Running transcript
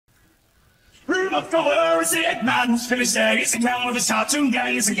Of course, it man finished days again with his cartoon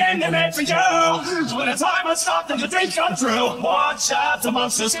gaze again. They made for you. When the time has stopped and the dream come true, watch out, the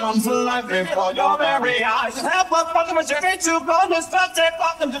monsters come to life before your very eyes. Help us from the journey to bonus, but they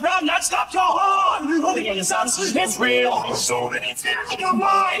fuck them to run, not stop your heart. All the innocence is real. So many fears in your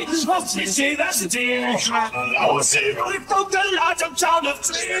mind. Once you see that's the deal. I was see really broke the light of town of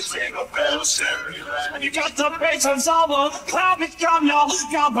trees. Sing a bell, and you got the patience of a cloud become your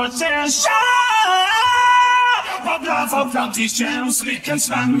competition. But now for these gems, we can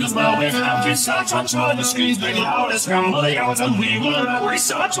stand as well. We have research on the screens, big loudest rumble the odds, and we will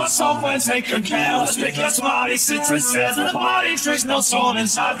research what software taken care of. Because body citrus says the body tricks no soul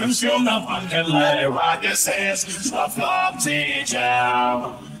inside, consume no fun can let it ride. This is the Flopty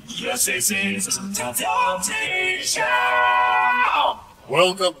Jam. Yes, this is the Flopty Jam.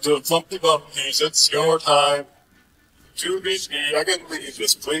 Welcome to Flumpty Bumpties, it's your time. To reach me, I can leave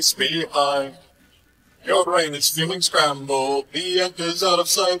this place behind. Your brain is feeling scrambled, the end is out of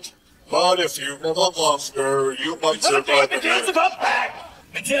sight. But if you live on longer, you might survive the day.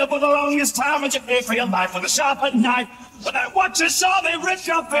 Been here for the longest time, and you pay for your life with a sharp knife. When I watch you saw, they rip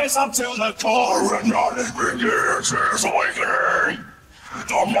your face up to the core. And not as big as awakening.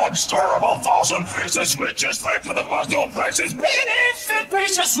 The monster of 1,000 faces, which is fake for the muscle faces. Beneath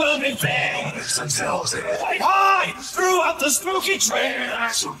patience will be vain. Like high throughout the spooky trail.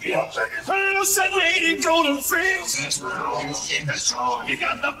 Hallucinating golden freaks. You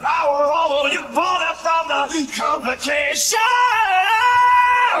got the power, although you pulled it from the complication.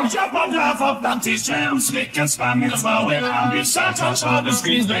 Jump on top of Bumpty's Jam, slick and spam as well. When I'm research on the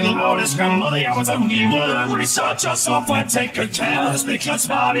screens, bring the loudest scramble the hours of me. Research your software, take good care. Because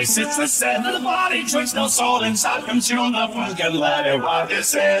body sits the set, the body drinks no soul inside. Consume the fun, can let it ride.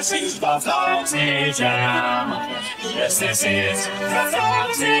 This is the Flopty Jam. Yes, this is the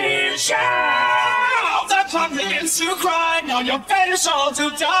Flopty Jam. The clock begins to cry, now your fate is all to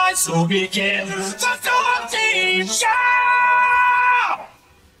die. So begin the Flopty Jam.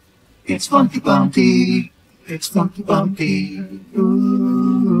 It's Flumpty Bumpty, it's Flumpty Bumpty,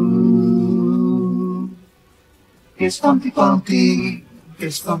 ooh. It's Flumpty Bumpty,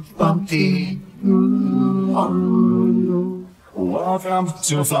 it's Flumpty Bumpty, ooh. Welcome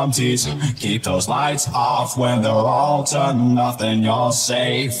to Flumpty's. Keep those lights off when they're all turned off, then you're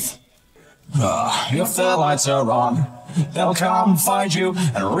safe. If the lights are on, they'll come find you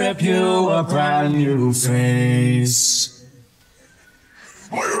and rip you a brand new face.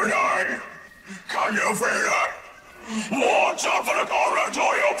 Can you feel it? Watch out for the car until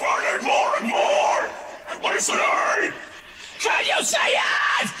you burn it more and more. Listening. Can you say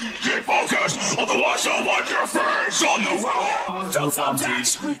it? Keep focused, otherwise you'll wipe your face on the road. Don't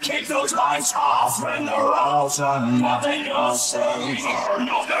Flopties, keep those lights off when they're all done. Nothing you'll say. Nothing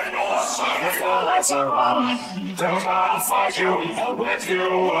you'll say. If the lights are on, they'll try to fight you and with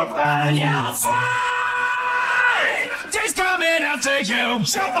you a bad you'll fight. He's coming after you.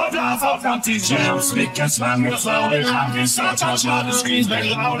 Jump on off of Flumpty's Jam. Speak and slam real slowly. Have you start touch on the screens, make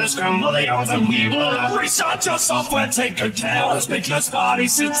loudest scramble the odds, and we will research your software, take good care. Because body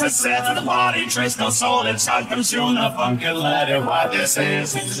sits and says that the body trace no soul inside. Consume the funk and let it ride. This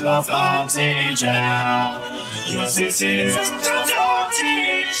is the Flopty Jam. Yes, this is the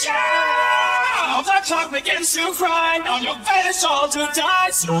Flopty Jam. The clock begins to cry. Now your fate is all to die.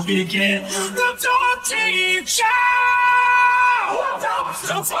 So begin the Flopty Jam.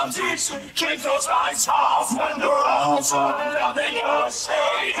 The Flopties, keep those lights off when they're all done. Nothing you'll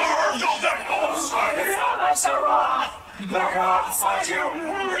say, nothing you'll say. The lights are on, they're gonna find you,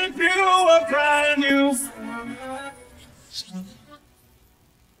 rip you a brand new